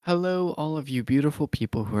Hello, all of you beautiful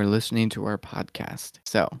people who are listening to our podcast.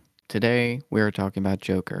 So, today we are talking about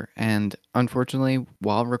Joker, and unfortunately,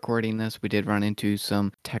 while recording this, we did run into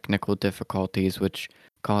some technical difficulties, which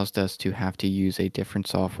caused us to have to use a different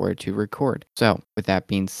software to record. So, with that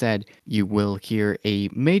being said, you will hear a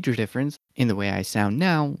major difference in the way I sound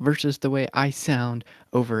now versus the way I sound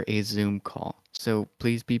over a Zoom call. So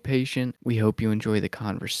please be patient. We hope you enjoy the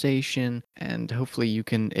conversation, and hopefully you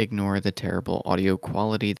can ignore the terrible audio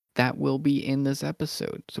quality that will be in this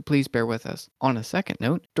episode. So please bear with us. On a second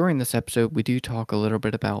note, during this episode, we do talk a little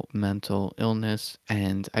bit about mental illness,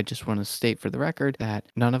 and I just want to state for the record that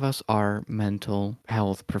none of us are mental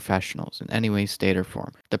health professionals in any way, state, or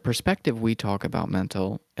form. The perspective we talk about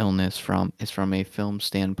mental illness from is from a film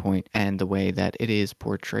standpoint and the way that it is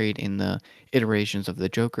portrayed in the iterations of the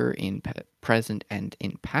Joker in present and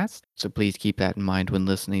in past. So please keep that in mind when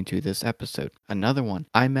listening to this episode. Another one,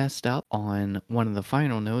 I messed up on one of the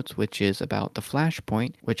final notes, which is about the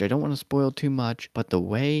Flashpoint, which I don't want to spoil too much, but the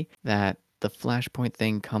way that the Flashpoint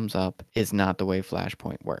thing comes up is not the way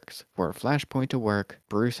Flashpoint works. For a Flashpoint to work,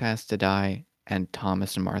 Bruce has to die and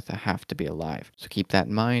Thomas and Martha have to be alive. So keep that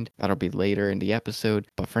in mind. That'll be later in the episode.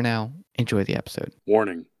 But for now, enjoy the episode.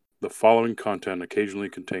 Warning: the following content occasionally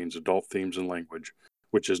contains adult themes and language,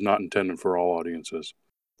 which is not intended for all audiences.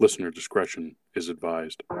 Listener discretion is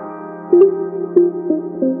advised.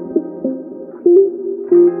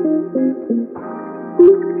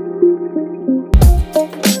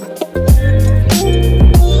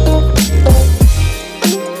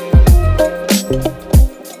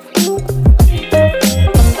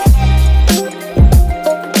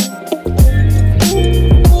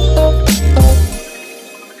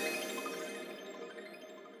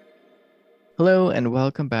 Hello and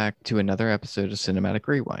welcome back to another episode of Cinematic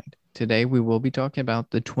Rewind. Today we will be talking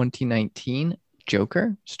about the 2019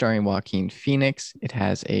 Joker, starring Joaquin Phoenix. It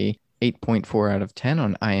has a 8.4 out of 10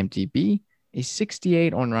 on IMDb, a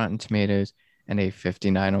 68 on Rotten Tomatoes, and a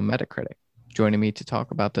 59 on Metacritic. Joining me to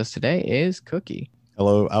talk about this today is Cookie.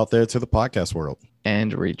 Hello out there to the podcast world.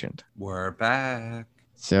 And Regent. We're back.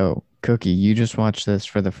 So, Cookie, you just watched this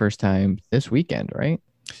for the first time this weekend, right?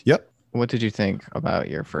 Yep. What did you think about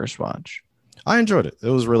your first watch? I enjoyed it. It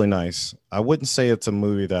was really nice. I wouldn't say it's a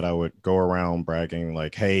movie that I would go around bragging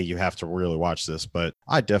like, hey, you have to really watch this, but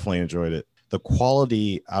I definitely enjoyed it. The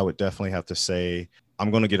quality, I would definitely have to say,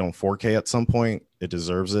 I'm going to get on 4K at some point. It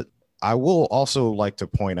deserves it. I will also like to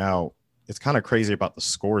point out, it's kind of crazy about the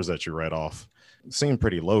scores that you read off. It seemed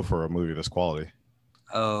pretty low for a movie this quality.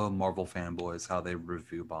 Oh, Marvel fanboys, how they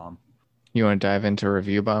review bomb. You want to dive into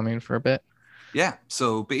review bombing for a bit? Yeah,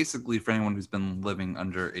 so basically for anyone who's been living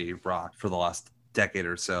under a rock for the last decade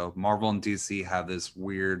or so, Marvel and DC have this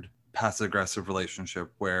weird passive-aggressive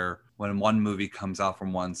relationship where when one movie comes out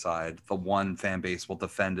from one side, the one fan base will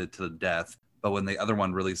defend it to the death, but when the other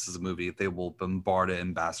one releases a movie, they will bombard it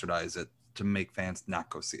and bastardize it to make fans not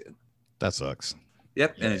go see it. That sucks.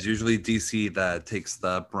 Yep, and it's usually DC that takes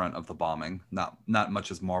the brunt of the bombing, not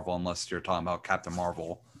much as Marvel unless you're talking about Captain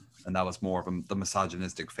Marvel. And that was more of the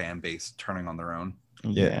misogynistic fan base turning on their own.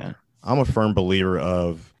 Yeah. I'm a firm believer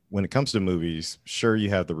of when it comes to movies, sure,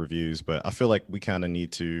 you have the reviews, but I feel like we kind of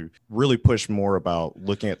need to really push more about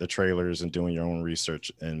looking at the trailers and doing your own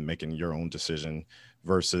research and making your own decision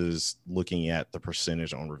versus looking at the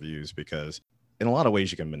percentage on reviews, because in a lot of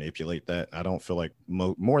ways you can manipulate that. I don't feel like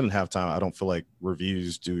more than half time, I don't feel like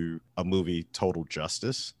reviews do a movie total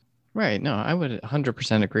justice. Right. No, I would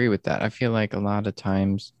 100% agree with that. I feel like a lot of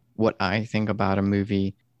times what I think about a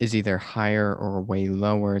movie is either higher or way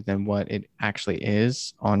lower than what it actually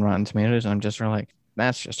is on Rotten Tomatoes. I'm just really like,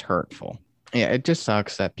 that's just hurtful. Yeah, it just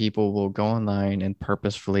sucks that people will go online and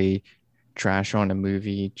purposefully trash on a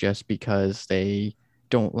movie just because they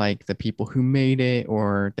don't like the people who made it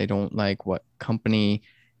or they don't like what company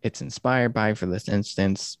it's inspired by. For this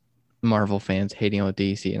instance, Marvel fans hating on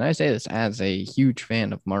DC. And I say this as a huge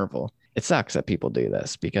fan of Marvel. It sucks that people do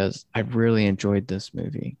this because I really enjoyed this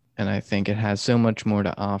movie. And I think it has so much more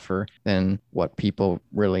to offer than what people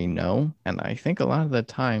really know. And I think a lot of the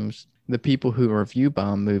times, the people who review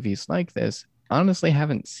bomb movies like this honestly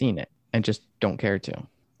haven't seen it and just don't care to.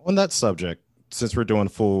 On that subject, since we're doing a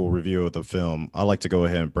full review of the film, I like to go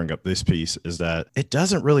ahead and bring up this piece, is that it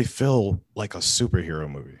doesn't really feel like a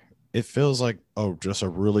superhero movie. It feels like just a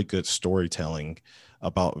really good storytelling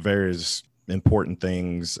about various important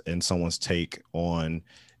things and someone's take on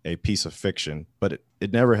a piece of fiction, but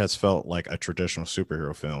it never has felt like a traditional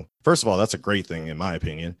superhero film. First of all, that's a great thing in my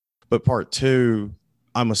opinion. But part two,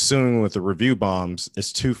 I'm assuming with the review bombs,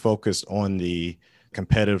 it's too focused on the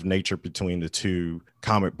competitive nature between the two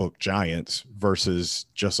comic book giants versus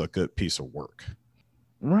just a good piece of work.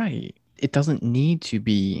 Right. It doesn't need to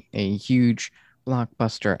be a huge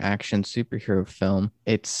blockbuster action superhero film.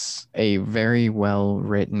 It's a very well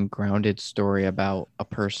written, grounded story about a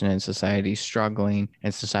person in society struggling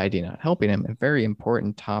and society not helping him, and very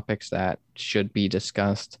important topics that should be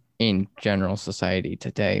discussed in general society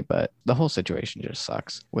today. But the whole situation just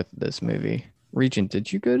sucks with this movie. Regent,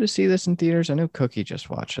 did you go to see this in theaters? I know Cookie just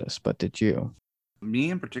watched this, but did you?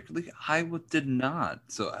 Me in particularly, did not.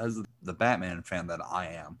 So, as the Batman fan that I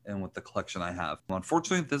am, and with the collection I have,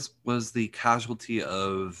 unfortunately, this was the casualty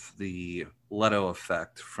of the Leto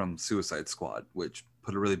effect from Suicide Squad, which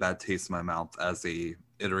put a really bad taste in my mouth as a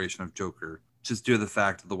iteration of Joker. Just due to the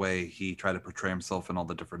fact of the way he tried to portray himself and all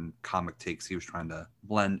the different comic takes he was trying to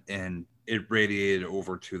blend in, it radiated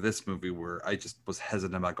over to this movie where I just was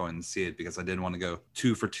hesitant about going to see it because I didn't want to go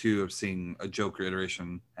 2 for 2 of seeing a Joker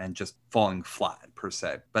iteration and just falling flat per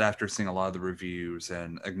se. But after seeing a lot of the reviews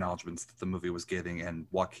and acknowledgments that the movie was getting and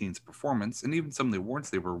Joaquin's performance, and even some of the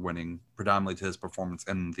awards they were winning predominantly to his performance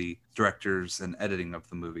and the directors and editing of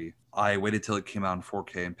the movie, I waited till it came out in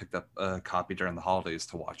 4K and picked up a copy during the holidays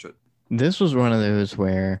to watch it. This was one of those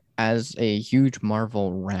where, as a huge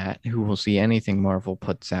Marvel rat who will see anything Marvel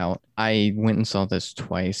puts out, I went and saw this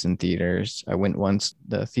twice in theaters. I went once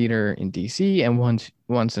the theater in DC and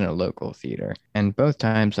once in a local theater. And both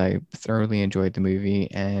times I thoroughly enjoyed the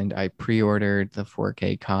movie, and I pre-ordered the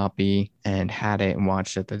 4K copy and had it and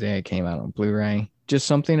watched it the day it came out on Blu-ray. Just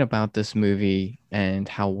something about this movie and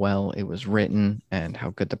how well it was written and how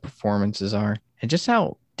good the performances are and just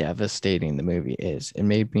how devastating the movie is. It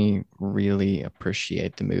made me really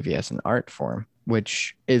appreciate the movie as an art form,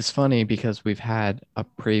 which is funny because we've had a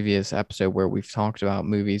previous episode where we've talked about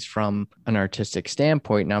movies from an artistic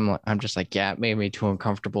standpoint, and I'm just like, yeah, it made me too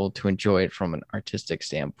uncomfortable to enjoy it from an artistic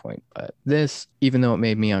standpoint. But this, even though it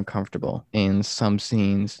made me uncomfortable in some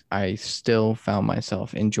scenes, I still found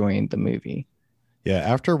myself enjoying the movie. Yeah,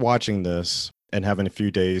 after watching this and having a few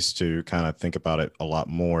days to kind of think about it a lot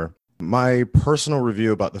more, my personal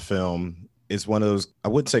review about the film is one of those, I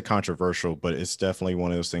wouldn't say controversial, but it's definitely one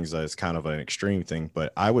of those things that is kind of an extreme thing.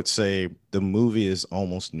 But I would say the movie is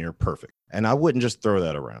almost near perfect. And I wouldn't just throw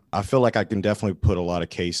that around. I feel like I can definitely put a lot of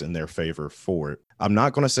case in their favor for it. I'm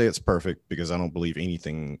not going to say it's perfect because I don't believe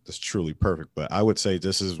anything is truly perfect, but I would say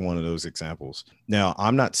this is one of those examples. Now,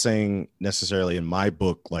 I'm not saying necessarily in my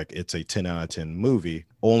book, like it's a 10 out of 10 movie,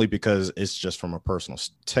 only because it's just from a personal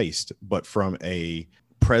taste, but from a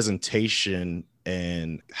presentation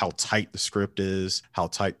and how tight the script is, how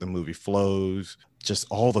tight the movie flows, just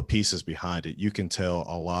all the pieces behind it. You can tell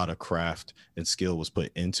a lot of craft and skill was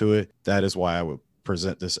put into it. That is why I would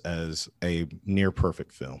present this as a near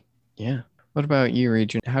perfect film. Yeah. What about you,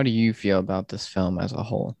 Regent? How do you feel about this film as a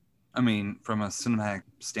whole? I mean, from a cinematic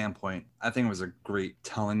standpoint, I think it was a great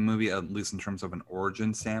telling movie, at least in terms of an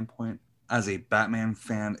origin standpoint. As a Batman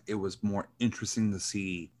fan, it was more interesting to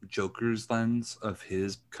see Joker's lens of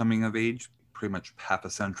his coming of age, pretty much half a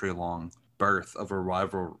century long birth of a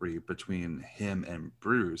rivalry between him and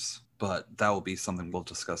Bruce. But that will be something we'll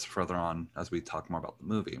discuss further on as we talk more about the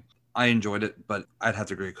movie. I enjoyed it, but I'd have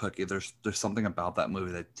to agree with Cookie. There's something about that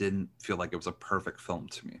movie that didn't feel like it was a perfect film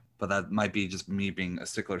to me. But that might be just me being a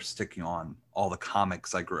stickler sticking on all the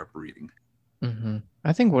comics I grew up reading. Mm-hmm.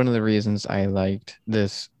 I think one of the reasons I liked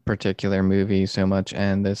this particular movie so much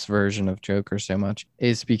and this version of Joker so much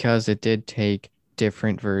is because it did take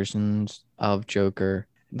different versions of Joker,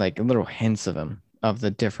 like little hints of him, of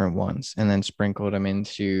the different ones, and then sprinkled them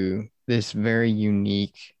into this very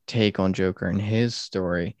unique take on Joker and his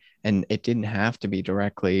story. And it didn't have to be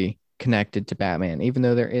directly connected to Batman, even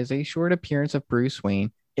though there is a short appearance of Bruce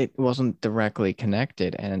Wayne. It wasn't directly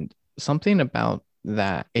connected, and something about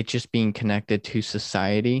that it just being connected to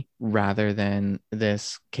society rather than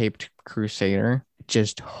this caped crusader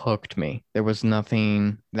just hooked me. There was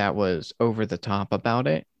nothing that was over the top about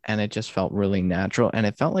it, and it just felt really natural, and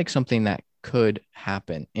it felt like something that could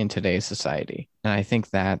happen in today's society. And I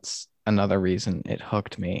think that's another reason it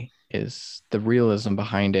hooked me, is the realism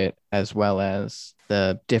behind it as well as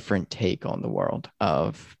the different take on the world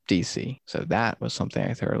of DC. So that was something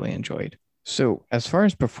I thoroughly enjoyed. So, as far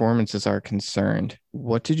as performances are concerned,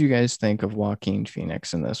 what did you guys think of Joaquin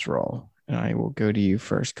Phoenix in this role? And I will go to you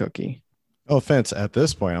first, Cookie. No offense, at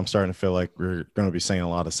this point, I'm starting to feel like we're going to be saying a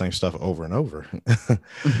lot of the same stuff over and over.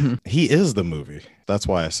 He is the movie. That's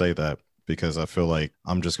why I say that, because I feel like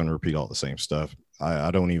I'm just going to repeat all the same stuff. I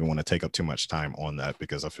don't even want to take up too much time on that,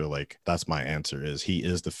 because I feel like that's my answer, is he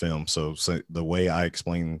is the film. So the way I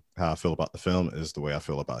explain how I feel about the film is the way I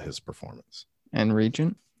feel about his performance. And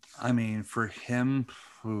Regent? I mean, for him,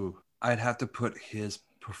 I'd have to put his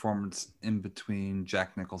performance in between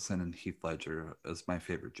Jack Nicholson and Heath Ledger as my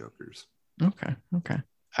favorite Jokers. Okay.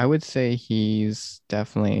 I would say he's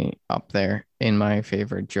definitely up there in my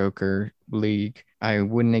favorite Joker league. I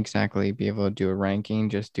wouldn't exactly be able to do a ranking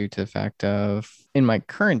just due to the fact of in my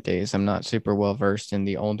current days, I'm not super well versed in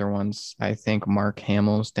the older ones. I think Mark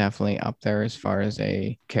Hamill's definitely up there as far as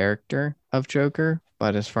a character of Joker.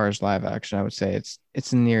 But as far as live action, I would say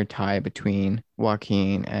it's a near tie between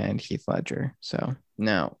Joaquin and Heath Ledger. So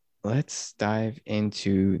now let's dive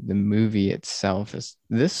into the movie itself.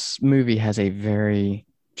 This movie has a very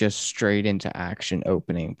just straight into action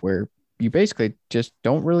opening where you basically just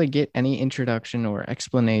don't really get any introduction or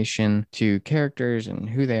explanation to characters and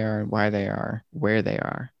who they are, why they are, where they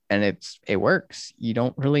are. And it works. You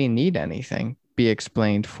don't really need anything be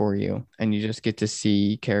explained for you. And you just get to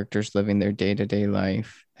see characters living their day-to-day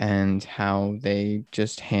life and how they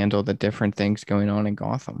just handle the different things going on in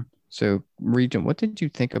Gotham. So, Regent, what did you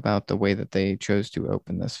think about the way that they chose to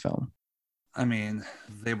open this film? I mean,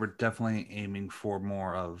 they were definitely aiming for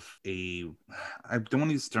more of a, I don't want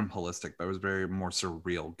to use the term holistic, but it was very more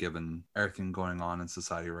surreal given everything going on in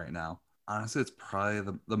society right now. Honestly, it's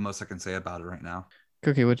probably the most I can say about it right now.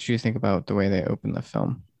 Cookie, what did you think about the way they opened the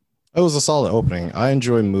film? It was a solid opening. I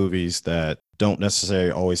enjoy movies that don't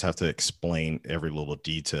necessarily always have to explain every little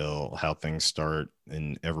detail, how things start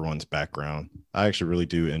in everyone's background. I actually really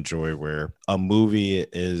do enjoy where a movie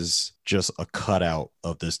is just a cutout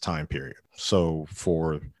of this time period. So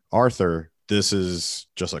for Arthur, this is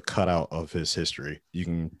just a cutout of his history. You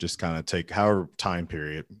can just kind of take however time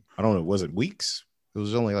period. I don't know, was it weeks? It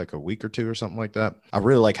was only like a week or two or something like that. I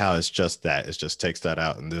really like how it's just that. It just takes that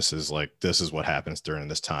out. And this is what happens during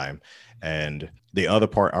this time. And the other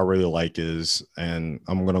part I really like is, and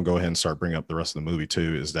I'm going to go ahead and start bringing up the rest of the movie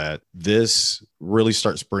too, is that this really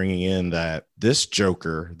starts bringing in that this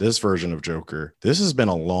Joker, this version of Joker, this has been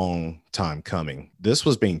a long time coming. This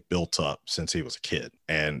was being built up since he was a kid.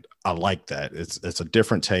 And I like that. It's a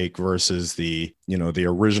different take versus the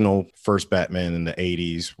original first Batman in the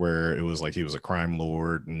 80s where it was like he was a crime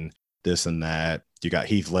lord and this and that. You got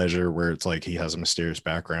Heath Ledger where it's like he has a mysterious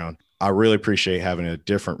background. I really appreciate having a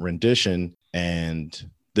different rendition, and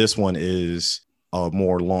this one is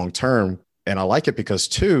more long term. And I like it because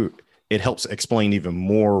too, it helps explain even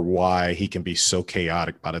more why he can be so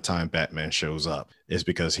chaotic by the time Batman shows up, is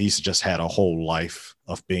because he's just had a whole life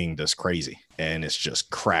of being this crazy, and it's just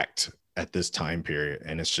cracked at this time period,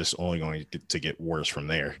 and it's just only going to get worse from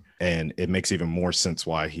there. And it makes even more sense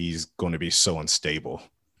why he's going to be so unstable.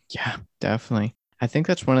 Yeah, definitely. I think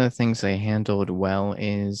that's one of the things they handled well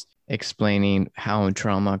is explaining how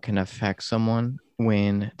trauma can affect someone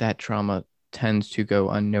when that trauma tends to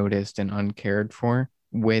go unnoticed and uncared for,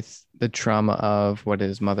 with the trauma of what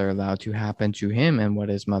his mother allowed to happen to him and what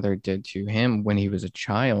his mother did to him when he was a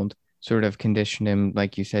child sort of conditioned him,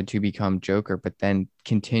 like you said, to become Joker, but then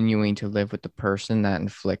continuing to live with the person that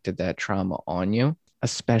inflicted that trauma on you,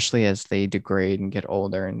 especially as they degrade and get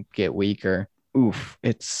older and get weaker. Oof,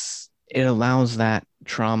 it allows that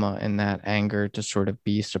trauma and that anger to sort of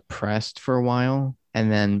be suppressed for a while,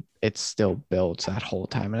 and then it still builds that whole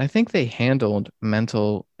time. And I think they handled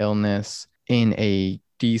mental illness in a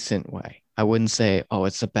decent way. I wouldn't say, oh,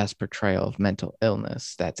 it's the best portrayal of mental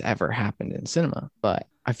illness that's ever happened in cinema, but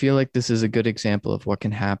I feel like this is a good example of what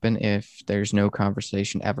can happen if there's no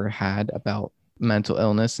conversation ever had about mental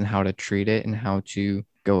illness and how to treat it and how to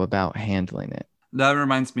go about handling it. That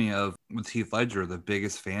reminds me of with Heath Ledger, the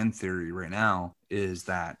biggest fan theory right now is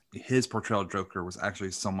that his portrayal of Joker was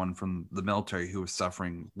actually someone from the military who was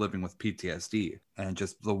living with PTSD, and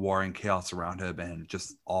just the war and chaos around him and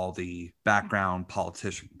just all the background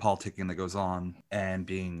politicking that goes on and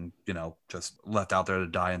being, just left out there to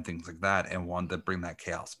die and things like that, and wanted to bring that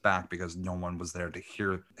chaos back because no one was there to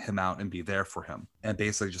hear him out and be there for him. And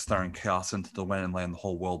basically just throwing chaos into the wind and letting the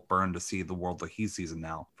whole world burn to see the world that he sees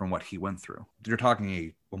now from what he went through. You're talking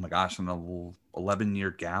an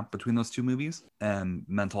 11-year gap between those two movies, and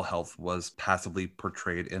mental health was passively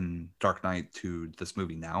portrayed in Dark Knight to this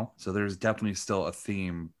movie now. So there's definitely still a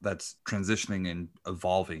theme that's transitioning and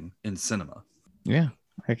evolving in cinema. Yeah,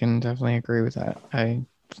 I can definitely agree with that.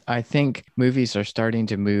 I think movies are starting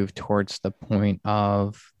to move towards the point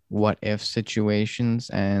of what if situations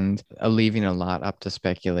and leaving a lot up to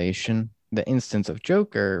speculation. The instance of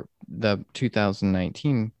Joker, the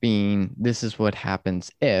 2019 being this is what happens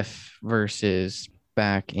if versus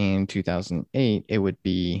back in 2008, it would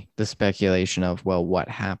be the speculation of, well, what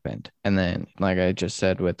happened? And then, like I just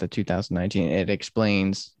said with the 2019, it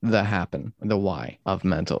explains the why of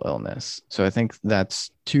mental illness. So I think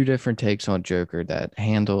that's two different takes on Joker that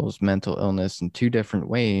handles mental illness in two different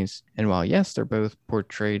ways. And while, yes, they're both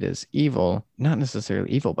portrayed as evil, not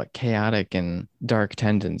necessarily evil, but chaotic and dark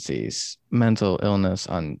tendencies, mental illness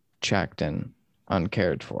unchecked and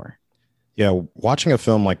uncared for. Yeah, watching a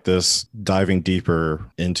film like this, diving deeper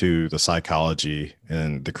into the psychology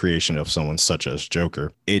and the creation of someone such as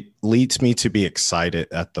Joker, it leads me to be excited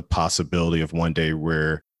at the possibility of one day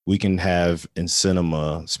where we can have in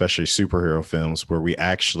cinema, especially superhero films, where we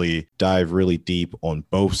actually dive really deep on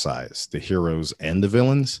both sides, the heroes and the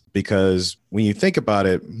villains. Because when you think about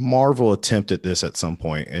it, Marvel attempted this at some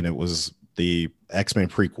point, and it was the X-Men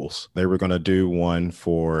prequels. They were going to do one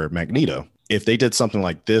for Magneto. If they did something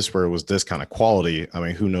like this, where it was this kind of quality, I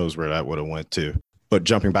mean, who knows where that would have went to. But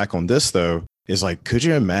jumping back on this, though, is like, could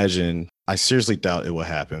you imagine? I seriously doubt it will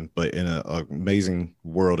happen, but in an amazing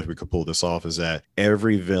world, if we could pull this off, is that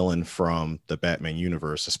every villain from the Batman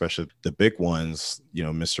universe, especially the big ones, you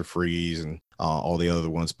know, Mr. Freeze and all the other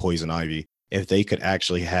ones, Poison Ivy, if they could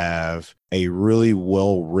actually have a really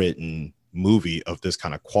well-written movie of this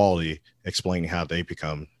kind of quality, explaining how they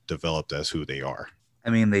become developed as who they are. I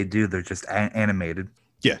mean, they do. They're just animated.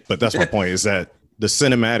 Yeah, but that's my point, is that the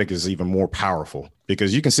cinematic is even more powerful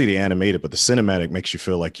because you can see the animated, but the cinematic makes you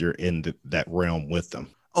feel like you're in that realm with them.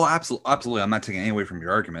 Oh, absolutely. Absolutely. I'm not taking any away from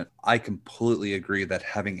your argument. I completely agree that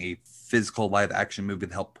having a physical live action movie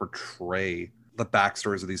to help portray the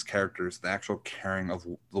backstories of these characters, the actual carrying of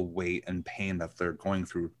the weight and pain that they're going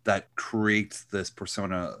through, that creates this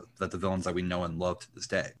persona that the villains that we know and love to this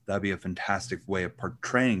day. That'd be a fantastic way of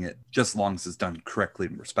portraying it, just as long as it's done correctly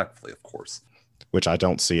and respectfully, of course. Which I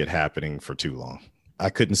don't see it happening for too long. I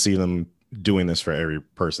couldn't see them doing this for every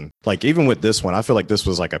person. Like even with this one, I feel like this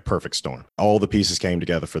was like a perfect storm. All the pieces came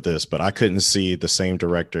together for this, but I couldn't see the same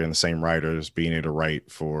director and the same writers being able to write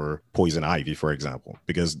for Poison Ivy, for example,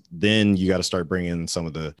 because then you got to start bringing some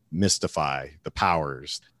of the mystify, the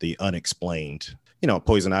powers, the unexplained. You know,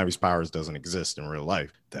 Poison Ivy's powers doesn't exist in real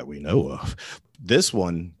life that we know of. This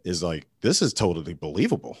one is like, this is totally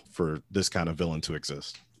believable for this kind of villain to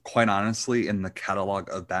exist. Quite honestly, in the catalog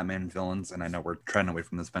of Batman villains, and I know we're trying away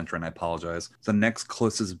from this venture and I apologize, the next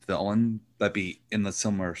closest villain that'd be in the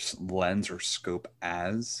similar lens or scope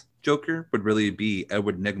as Joker would really be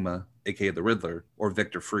Edward Nygma, aka the Riddler, or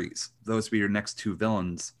Victor Freeze. Those would be your next two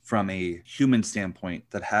villains from a human standpoint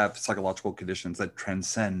that have psychological conditions that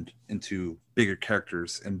transcend into bigger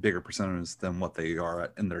characters and bigger personas than what they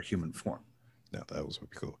are in their human form. Yeah, that was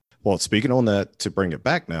pretty cool. Well, speaking on that, to bring it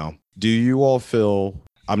back now, do you all feel,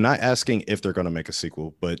 I'm not asking if they're going to make a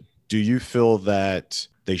sequel, but do you feel that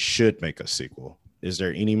they should make a sequel? Is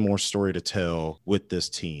there any more story to tell with this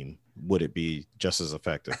team? Would it be just as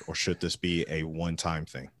effective, or should this be a one-time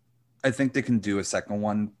thing? I think they can do a second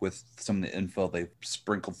one with some of the info they've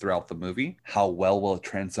sprinkled throughout the movie. How well will it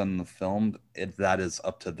transcend the film? That is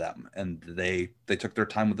up to them. And they took their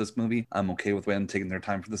time with this movie. I'm okay with them taking their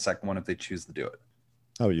time for the second one if they choose to do it.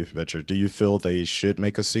 How about you, Venture? Do you feel they should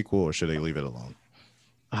make a sequel, or should they leave it alone?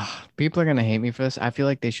 People are going to hate me for this. I feel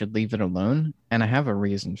like they should leave it alone. And I have a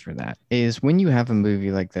reason for that. Is when you have a movie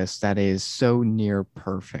like this that is so near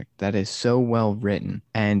perfect, that is so well written,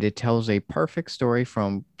 and it tells a perfect story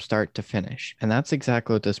from start to finish. And that's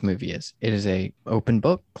exactly what this movie is. It is a open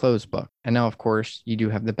book, closed book. And now, of course, you do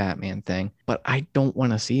have the Batman thing. But I don't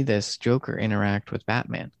want to see this Joker interact with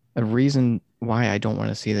Batman. A reason why I don't want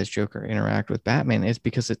to see this Joker interact with Batman is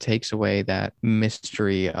because it takes away that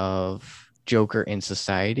mystery of Joker in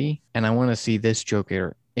society, and I want to see this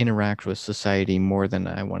Joker interact with society more than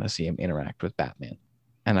I want to see him interact with Batman,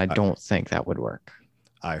 and I don't think that would work.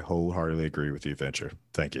 I wholeheartedly agree with you, Venture.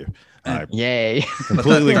 Thank you. Yay.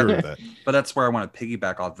 Completely agree with that. But that's where I want to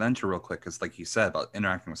piggyback off Venture real quick, because like you said about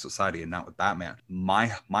interacting with society and not with Batman.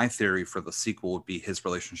 My theory for the sequel would be his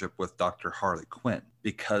relationship with Dr. Harley Quinn,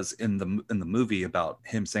 because in the movie about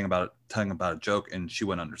him telling about a joke and she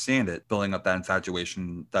wouldn't understand it, building up that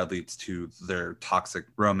infatuation that leads to their toxic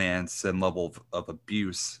romance and level of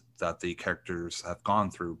abuse that the characters have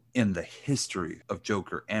gone through in the history of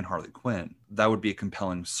Joker and Harley Quinn. That would be a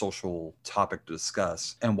compelling social topic to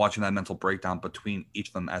discuss, and watching that mental breakdown between each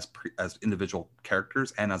of them as individual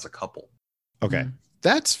characters and as a couple. Okay,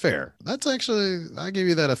 that's fair. That's actually, I give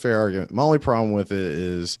you that a fair argument. My only problem with it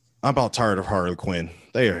is I'm about tired of Harley Quinn.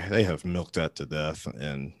 They have milked that to death.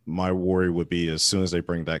 And my worry would be as soon as they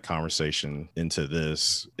bring that conversation into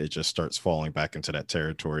this, it just starts falling back into that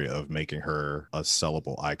territory of making her a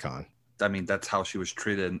sellable icon. I mean, that's how she was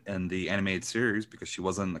treated in the animated series because she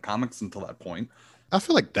wasn't in the comics until that point. I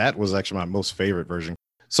feel like that was actually my most favorite version.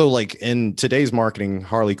 So like in today's marketing,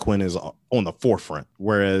 Harley Quinn is on the forefront,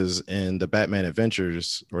 whereas in the Batman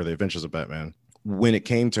Adventures or the Adventures of Batman, when it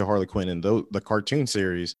came to Harley Quinn in the cartoon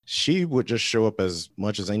series, she would just show up as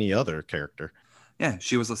much as any other character. Yeah,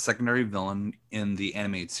 she was a secondary villain in the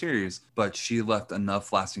animated series, but she left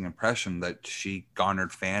enough lasting impression that she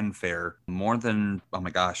garnered fanfare more than, oh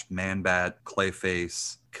my gosh, Man-Bat,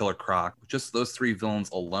 Clayface, Killer Croc. Just those three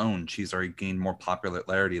villains alone, she's already gained more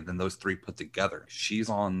popularity than those three put together. She's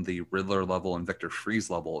on the Riddler level and Victor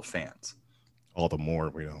Freeze level of fans. All the more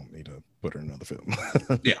we don't need to put her in another film.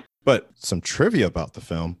 Yeah. But some trivia about the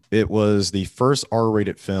film, it was the first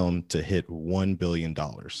R-rated film to hit $1 billion.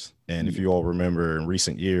 And if you all remember in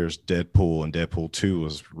recent years, Deadpool and Deadpool 2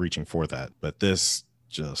 was reaching for that. But this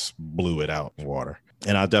just blew it out in water.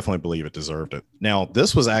 And I definitely believe it deserved it. Now,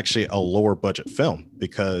 this was actually a lower budget film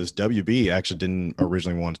because WB actually didn't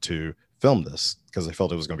originally want to film this because they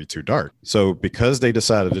felt it was going to be too dark. So because they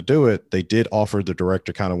decided to do it, they did offer the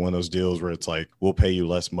director kind of one of those deals where it's like, we'll pay you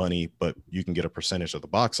less money, but you can get a percentage of the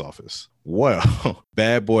box office. Well,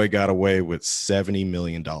 Bad Boy got away with $70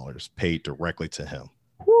 million paid directly to him.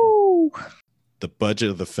 Woo! The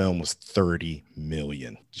budget of the film was $30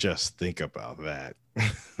 million. Just think about that.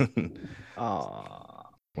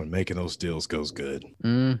 When making those deals goes good.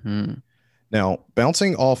 Mm-hmm. Now,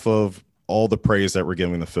 bouncing off of all the praise that we're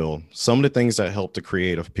giving the film, some of the things that helped to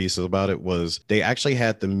create a piece about it was they actually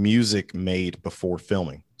had the music made before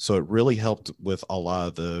filming. So it really helped with a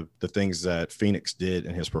lot of the things that Phoenix did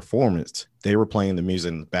in his performance. They were playing the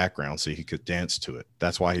music in the background so he could dance to it.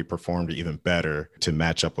 That's why he performed even better to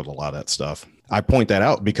match up with a lot of that stuff. I point that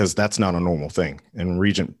out because that's not a normal thing. And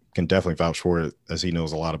Regent can definitely vouch for it as he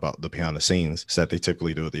knows a lot about the behind the scenes, so that they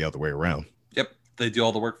typically do it the other way around. Yep. They do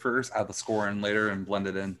all the work first, add the score in later, and blend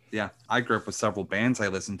it in. Yeah. I grew up with several bands I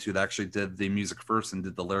listened to that actually did the music first and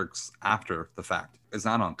did the lyrics after the fact. It's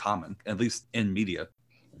not uncommon, at least in media.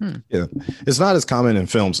 Yeah. It's not as common in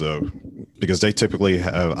films, though, because they typically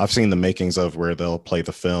have, I've seen the makings of where they'll play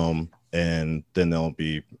the film and then they'll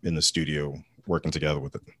be in the studio working together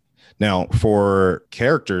with it. Now, for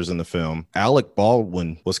characters in the film, Alec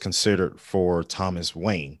Baldwin was considered for Thomas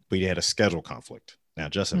Wayne, but he had a schedule conflict. Now,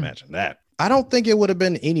 just imagine that. I don't think it would have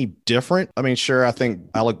been any different. I mean, sure, I think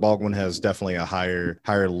Alec Baldwin has definitely a higher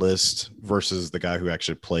list versus the guy who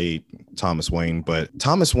actually played Thomas Wayne, but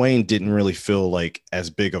Thomas Wayne didn't really feel like as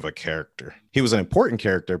big of a character. He was an important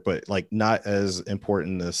character, but like not as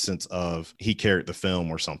important in the sense of he carried the film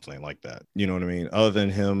or something like that. You know what I mean? Other than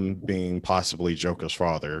him being possibly Joker's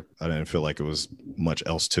father, I didn't feel like it was much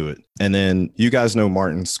else to it. And then you guys know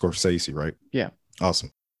Martin Scorsese, right? Yeah.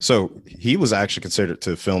 Awesome. So he was actually considered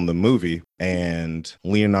to film the movie and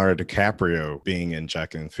Leonardo DiCaprio being in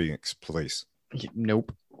Joaquin Phoenix's place.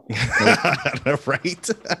 Nope. Right?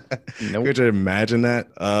 Nope. Could you imagine that?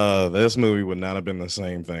 This movie would not have been the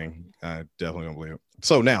same thing. I definitely don't believe it.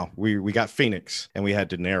 So now we got Phoenix and we had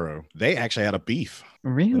De Niro. They actually had a beef.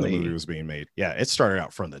 When the movie Really? was being made. Yeah, it started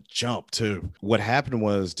out from the jump too. What happened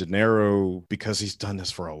was De Niro, because he's done this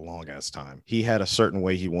for a long ass time, he had a certain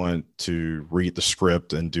way he wanted to read the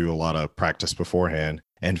script and do a lot of practice beforehand.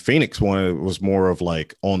 And Phoenix was more of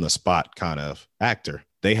like on the spot kind of actor.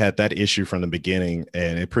 They had that issue from the beginning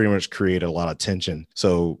and it pretty much created a lot of tension.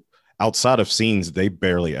 So outside of scenes, they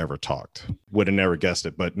barely ever talked. Would have never guessed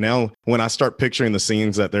it. But now when I start picturing the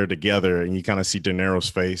scenes that they're together and you kind of see De Niro's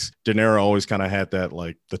face, De Niro always kind of had that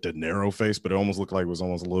like the De Niro face, but it almost looked like it was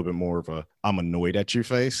almost a little bit more of a I'm annoyed at you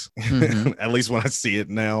face. Mhm. At least when I see it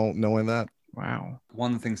now, knowing that. Wow.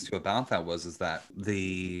 One of the things too about that is that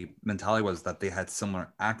the mentality was that they had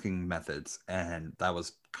similar acting methods, and that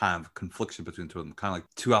was kind of confliction between two of them, kind of like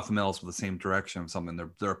two alpha males with the same direction of something.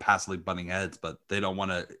 They're passively butting heads, but they don't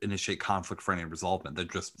want to initiate conflict for any resolvement. They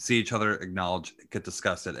just see each other, acknowledge, get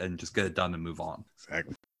disgusted, and just get it done and move on.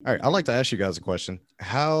 Exactly. All right, I'd like to ask you guys a question.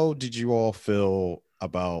 How did you all feel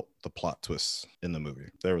about the plot twists in the movie?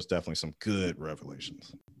 There was definitely some good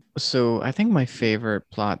revelations. So I think my favorite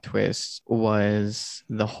plot twist was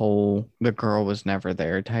the girl was never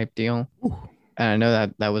there type deal. Ooh. And I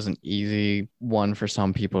know that was an easy one for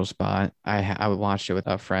some people to spot. I watched it with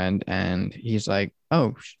a friend and he's like,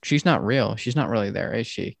 oh, she's not real. She's not really there, is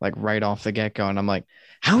she? Like right off the get-go. And I'm like,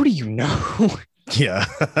 how do you know? Yeah,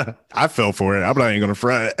 I fell for it. I'm not even going to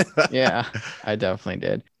front. Yeah, I definitely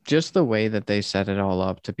did. Just the way that they set it all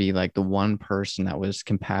up to be like the one person that was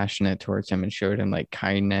compassionate towards him and showed him like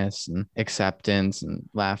kindness and acceptance and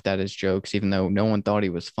laughed at his jokes, even though no one thought he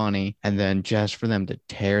was funny. And then just for them to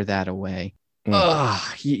tear that away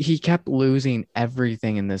Mm. He kept losing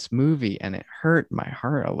everything in this movie, and it hurt my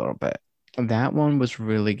heart a little bit. That one was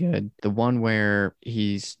really good. The one where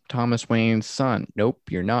he's Thomas Wayne's son. Nope,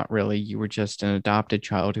 you're not really. You were just an adopted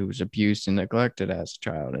child who was abused and neglected as a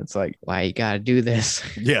child. It's like, why you gotta do this?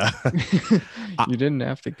 Yeah. You didn't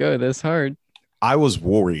have to go this hard. I was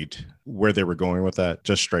worried where they were going with that,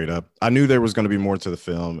 just straight up. I knew there was going to be more to the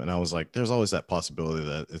film, and I was like, there's always that possibility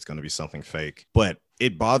that it's going to be something fake. But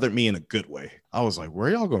it bothered me in a good way. I was like, where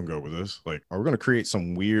are y'all going to go with this? Like, are we going to create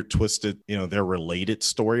some weird, twisted, they're related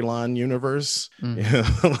storyline universe?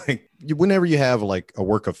 Like, whenever you have like a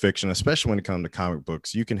work of fiction, especially when it comes to comic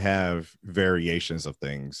books, you can have variations of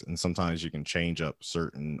things, and sometimes you can change up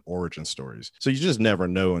certain origin stories. So you just never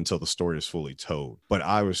know until the story is fully told. But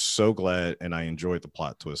I was so glad, and I enjoyed the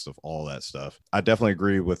plot twist of all that stuff. I definitely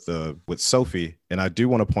agree with Sophie, and I do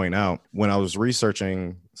want to point out, when I was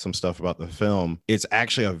researching some stuff about the film, it's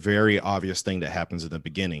actually a very obvious thing that happens in the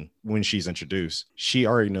beginning. When she's introduced, she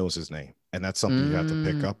already knows his name, and that's something you have to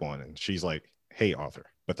pick up on. And she's like, hey, Arthur.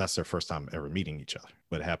 But that's their first time ever meeting each other.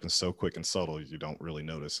 But it happens so quick and subtle, you don't really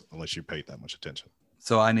notice unless you pay that much attention.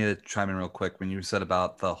 So I need to chime in real quick. When you said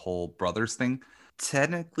about the whole brothers thing,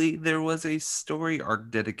 technically there was a story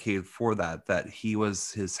arc dedicated for that he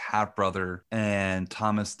was his half brother, and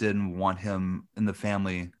Thomas didn't want him in the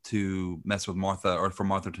family to mess with Martha, or for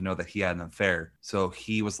Martha to know that he had an affair. So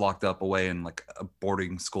he was locked up away in like a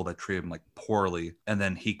boarding school that treated him like poorly, and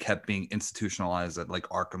then he kept being institutionalized at like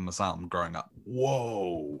Arkham Asylum growing up.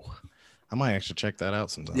 Whoa. I might actually check that out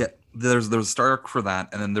sometime. Yeah, there's a star arc for that,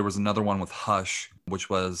 and then there was another one with Hush, which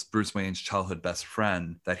was Bruce Wayne's childhood best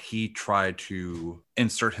friend, that he tried to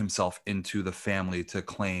insert himself into the family to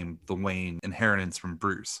claim the Wayne inheritance from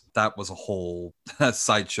Bruce. That was a whole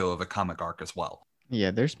sideshow of a comic arc as well.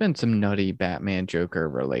 Yeah, there's been some nutty Batman Joker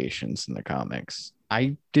relations in the comics.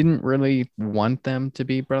 I didn't really want them to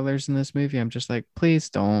be brothers in this movie. I'm just like, please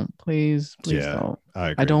don't. Please don't.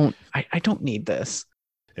 I agree. I don't need this.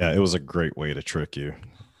 Yeah, it was a great way to trick you.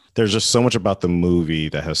 There's just so much about the movie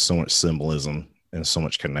that has so much symbolism and so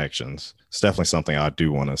much connections. It's definitely something I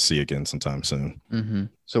do want to see again sometime soon. Mm-hmm.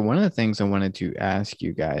 So one of the things I wanted to ask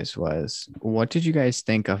you guys was, what did you guys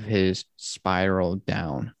think of his spiral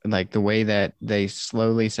down? Like the way that they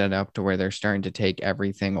slowly set up to where they're starting to take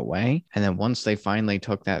everything away. And then once they finally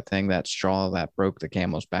took that thing, that straw that broke the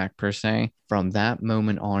camel's back per se, from that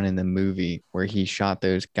moment on in the movie where he shot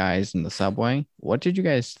those guys in the subway, what did you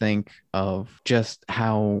guys think of just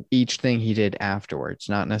how each thing he did afterwards,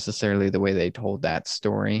 not necessarily the way they told that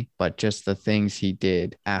story, but just the things he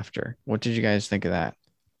did after? What did you guys think of that?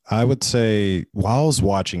 I would say while I was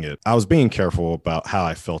watching it, I was being careful about how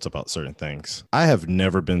I felt about certain things. I have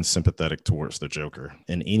never been sympathetic towards the Joker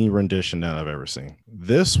in any rendition that I've ever seen.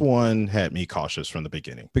 This one had me cautious from the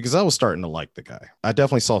beginning because I was starting to like the guy. I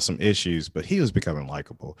definitely saw some issues, but he was becoming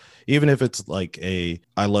likable, even if it's like a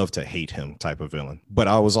I love to hate him type of villain. But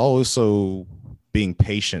I was also being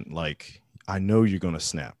patient, like, I know you're going to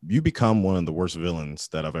snap. You become one of the worst villains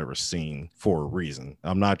that I've ever seen for a reason.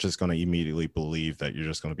 I'm not just going to immediately believe that you're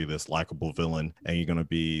just going to be this likable villain and you're going to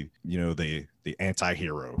be, the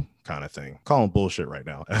anti-hero kind of thing. Calling bullshit right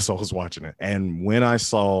now as I was watching it. And when I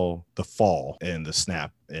saw the fall and the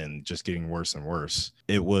snap and just getting worse and worse,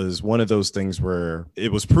 it was one of those things where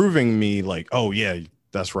it was proving me like, oh yeah,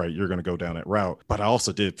 that's right, you're going to go down that route. But I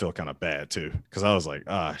also did feel kind of bad too, because I was like,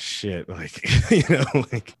 shit, like,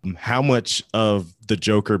 like how much of the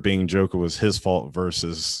Joker being Joker was his fault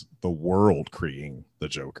versus the world creating the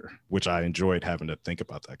Joker, which I enjoyed having to think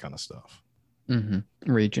about that kind of stuff.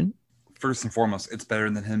 Mm-hmm. Regent? First and foremost, it's better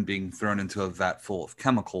than him being thrown into a vat full of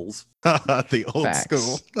chemicals. The old Facts.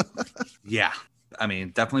 school. Yeah. I mean,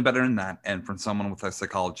 definitely better than that. And from someone with a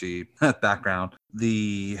psychology background,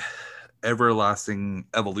 the everlasting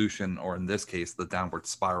evolution, or in this case, the downward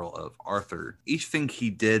spiral of Arthur, each thing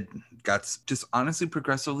he did got just honestly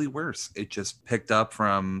progressively worse. It just picked up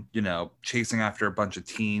from, chasing after a bunch of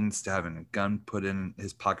teens to having a gun put in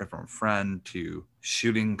his pocket from a friend to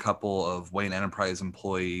shooting a couple of Wayne Enterprise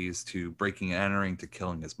employees to breaking and entering to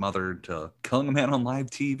killing his mother to killing a man on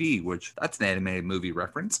live TV, which that's an animated movie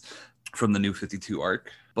reference from the New 52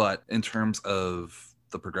 arc. But in terms of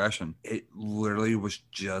the progression, it literally was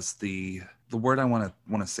just the word I want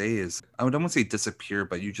to say is, I don't want to say disappear,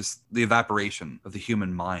 but the evaporation of the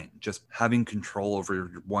human mind, just having control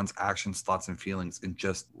over one's actions, thoughts, and feelings, and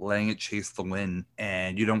just letting it chase the wind,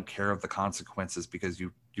 and you don't care of the consequences because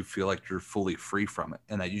you feel like you're fully free from it,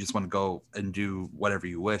 and that you just want to go and do whatever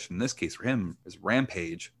you wish. In this case for him is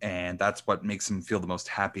rampage, and that's what makes him feel the most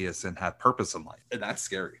happiest and have purpose in life, and that's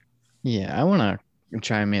scary. Yeah, I want to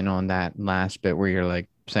chime in on that last bit where you're like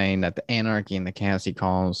saying that the anarchy and the chaos he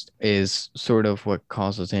caused is sort of what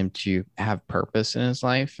causes him to have purpose in his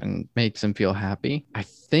life and makes him feel happy. I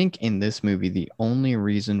think in this movie, the only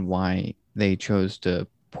reason why they chose to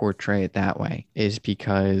portray it that way is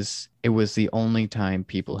because it was the only time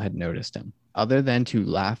people had noticed him. Other than to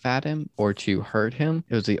laugh at him or to hurt him,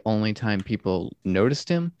 it was the only time people noticed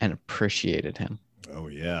him and appreciated him. Oh,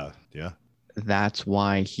 yeah. Yeah. That's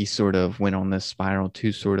why he sort of went on this spiral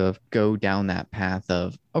to sort of go down that path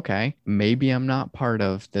of, okay, maybe I'm not part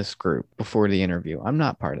of this group before the interview. I'm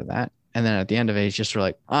not part of that. And then at the end of it, he's just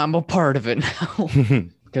like, I'm a part of it now.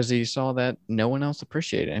 Because he saw that no one else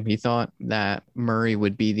appreciated him. He thought that Murray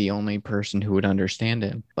would be the only person who would understand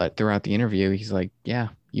him. But throughout the interview, he's like, yeah,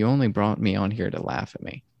 you only brought me on here to laugh at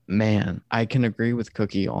me. Man, I can agree with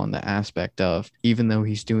Cookie on the aspect of, even though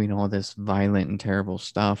he's doing all this violent and terrible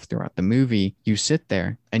stuff throughout the movie, you sit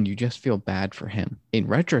there and you just feel bad for him. In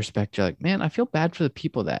retrospect, you're like, man, I feel bad for the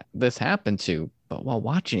people that this happened to. But while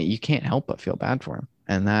watching it, you can't help but feel bad for him.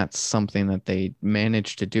 And that's something that they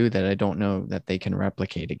managed to do that I don't know that they can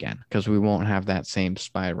replicate again, because we won't have that same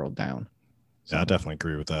spiral down. Yeah, I definitely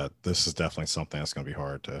agree with that. This is definitely something that's going to be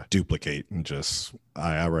hard to duplicate, and just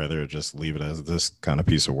I'd rather just leave it as this kind of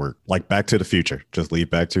piece of work. Like Back to the Future. Just leave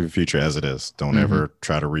Back to the Future as it is. Don't ever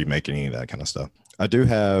try to remake any of that kind of stuff. I do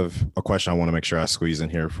have a question I want to make sure I squeeze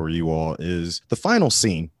in here for you all is the final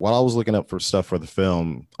scene. While I was looking up for stuff for the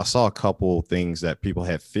film, I saw a couple things that people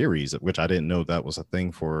had theories, which I didn't know that was a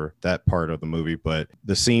thing for that part of the movie. But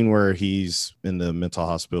the scene where he's in the mental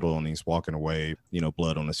hospital and he's walking away, you know,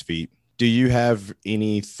 blood on his feet. Do you have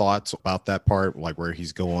any thoughts about that part, like where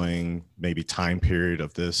he's going, maybe time period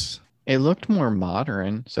of this? It looked more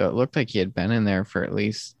modern, so it looked like he had been in there for at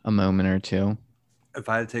least a moment or two. If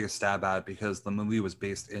I had to take a stab at it, because the movie was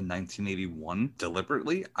based in 1981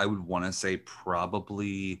 deliberately, I would want to say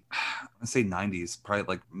probably, let's say 90s, probably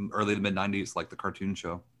like early to mid 90s, like the cartoon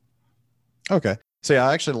show. Okay. See,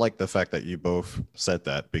 I actually like the fact that you both said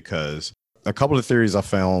that, because a couple of theories I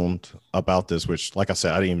found about this, which, like I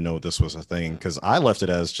said, I didn't even know this was a thing, because I left it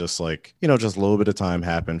as just like, you know, just a little bit of time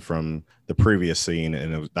happened from the previous scene,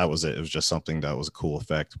 and that was it. It was just something that was a cool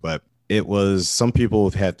effect. But it was, some people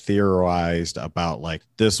had theorized about like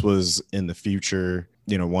this was in the future,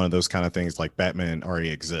 you know, one of those kind of things like Batman already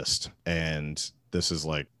exists, and this is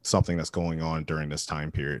like something that's going on during this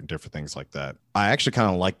time period and different things like that. I actually kind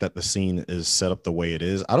of like that the scene is set up the way it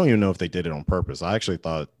is. I don't even know if they did it on purpose. I actually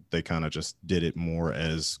thought they kind of just did it more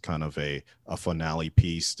as kind of a finale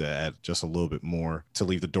piece to add just a little bit more to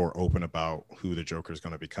leave the door open about who the Joker is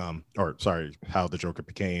going to become, or sorry, how the Joker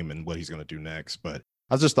became and what he's going to do next. But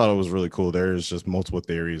I just thought it was really cool. There's just multiple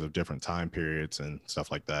theories of different time periods and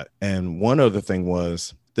stuff like that. And one other thing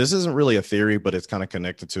was, this isn't really a theory, but it's kind of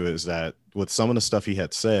connected to it, is that with some of the stuff he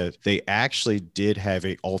had said, they actually did have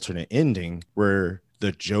a alternate ending where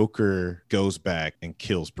the Joker goes back and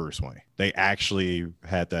kills Bruce Wayne. They actually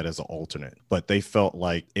had that as an alternate, but they felt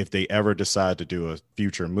like if they ever decide to do a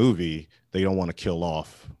future movie, they don't want to kill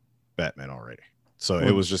off Batman already. So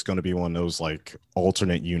it was just going to be one of those like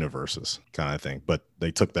alternate universes kind of thing. But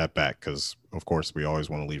they took that back because, of course, we always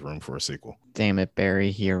want to leave room for a sequel. Damn it,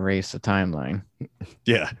 Barry. He erased the timeline.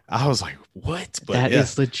 Yeah. I was like, what? But that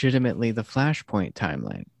is legitimately the Flashpoint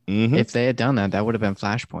timeline. Mm-hmm. If they had done that, that would have been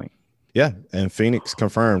Flashpoint. Yeah. And Phoenix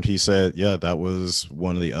confirmed. He said, yeah, that was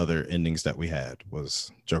one of the other endings that we had,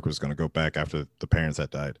 was Joker was going to go back after the parents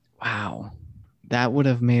had died. Wow. That would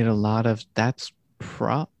have made a lot of,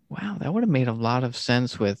 wow, that would have made a lot of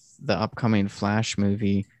sense with the upcoming Flash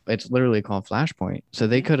movie. It's literally called Flashpoint. So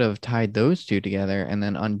they could have tied those two together, and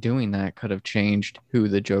then undoing that could have changed who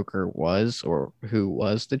the Joker was or who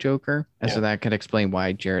was the Joker. And so that could explain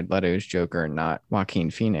why Jared Leto's Joker and not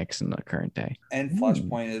Joaquin Phoenix in the current day. And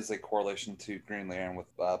Flashpoint is a correlation to Green Lantern with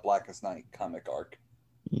Blackest Night comic arc.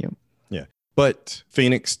 Yep. Yeah. But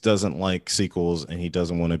Phoenix doesn't like sequels, and he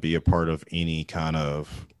doesn't want to be a part of any kind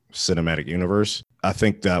of cinematic universe. I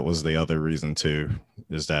think that was the other reason too,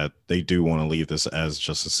 is that they do want to leave this as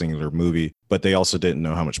just a singular movie, but they also didn't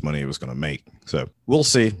know how much money it was going to make. So we'll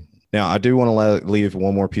see. Now, I do want to leave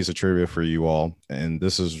one more piece of trivia for you all, and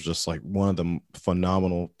this is just like one of the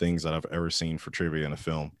phenomenal things that I've ever seen for trivia in a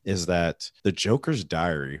film, is that the Joker's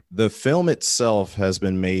Diary, the film itself has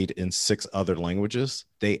been made in 6 other languages.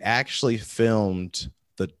 They actually filmed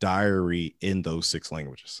the diary in those 6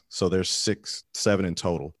 languages. So there's 7 in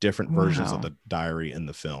total, different versions of the diary in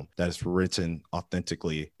the film that is written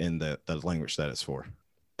authentically in the language that it's for.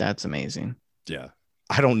 That's amazing. Yeah.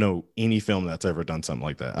 I don't know any film that's ever done something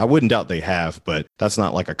like that. I wouldn't doubt they have, but that's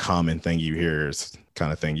not like a common thing you hear is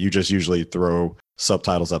kind of thing. You just usually throw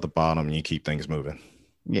subtitles at the bottom and you keep things moving.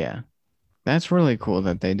 Yeah. That's really cool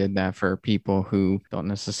that they did that for people who don't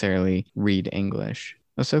necessarily read English.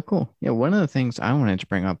 That's so cool. Yeah, one of the things I wanted to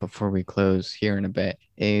bring up before we close here in a bit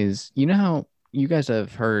is how you guys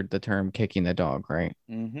have heard the term kicking the dog, right?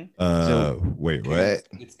 Mm-hmm. Wait, what?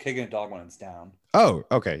 It's kicking a dog when it's down. Oh,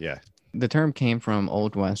 okay, yeah. The term came from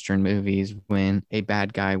old Western movies when a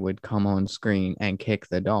bad guy would come on screen and kick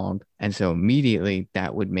the dog. And so immediately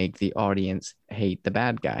that would make the audience hate the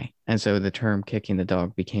bad guy. And so the term kicking the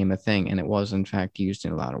dog became a thing. And it was, in fact, used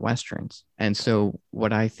in a lot of Westerns. And so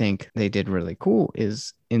what I think they did really cool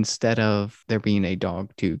is instead of there being a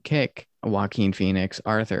dog to kick, Joaquin Phoenix,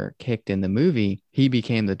 Arthur, kicked in the movie, he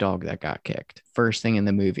became the dog that got kicked. First thing in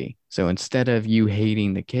the movie. So instead of you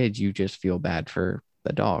hating the kids, you just feel bad for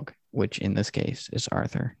the dog, which in this case is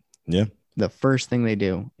Arthur. Yeah. The first thing they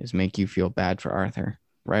do is make you feel bad for Arthur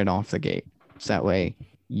right off the gate. So that way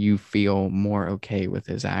you feel more okay with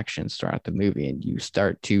his actions throughout the movie and you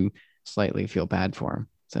start to slightly feel bad for him.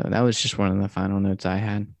 So that was just one of the final notes I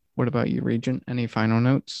had. What about you, Regent? Any final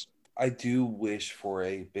notes? I do wish for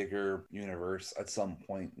a bigger universe at some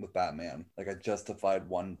point with Batman. Like a justified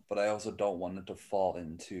one, but I also don't want it to fall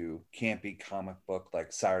into campy comic book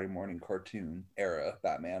like Saturday morning cartoon era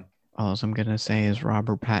Batman. All I'm going to say is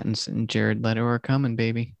Robert Pattinson and Jared Leto are coming,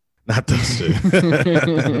 baby. Not those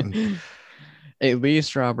two. At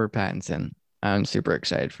least Robert Pattinson. I'm super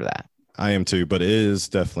excited for that. I am too, but it is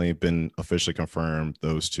definitely been officially confirmed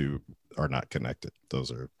those two are not connected. Those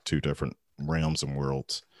are two different realms and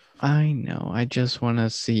worlds. I know. I just want to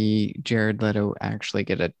see Jared Leto actually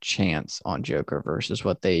get a chance on Joker versus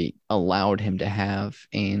what they allowed him to have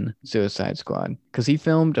in Suicide Squad. Because he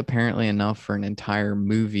filmed apparently enough for an entire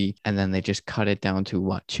movie, and then they just cut it down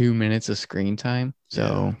to 2 minutes of screen time.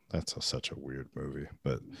 So yeah, that's such a weird movie.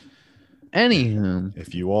 But anywho,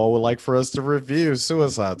 if you all would like for us to review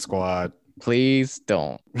Suicide Squad, please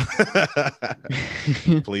don't.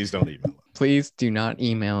 Please don't email us. Please do not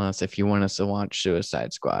email us if you want us to watch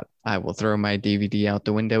Suicide Squad. I will throw my DVD out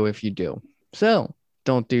the window if you do. So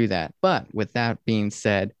don't do that. But with that being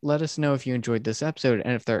said, let us know if you enjoyed this episode.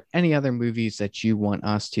 And if there are any other movies that you want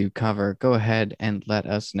us to cover, go ahead and let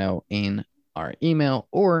us know in our email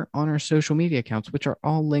or on our social media accounts, which are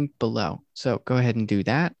all linked below. So go ahead and do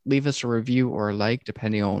that. Leave us a review or a like,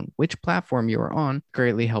 depending on which platform you are on.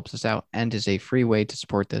 Greatly helps us out and is a free way to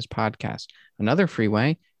support this podcast. Another free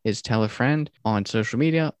way is tell a friend on social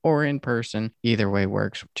media or in person. Either way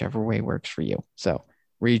works, whichever way works for you. So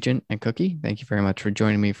Regent and Cookie, thank you very much for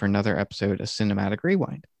joining me for another episode of Cinematic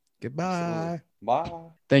Rewind. Goodbye. Bye.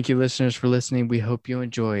 Thank you, listeners, for listening. We hope you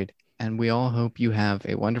enjoyed, and we all hope you have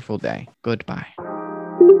a wonderful day. Goodbye.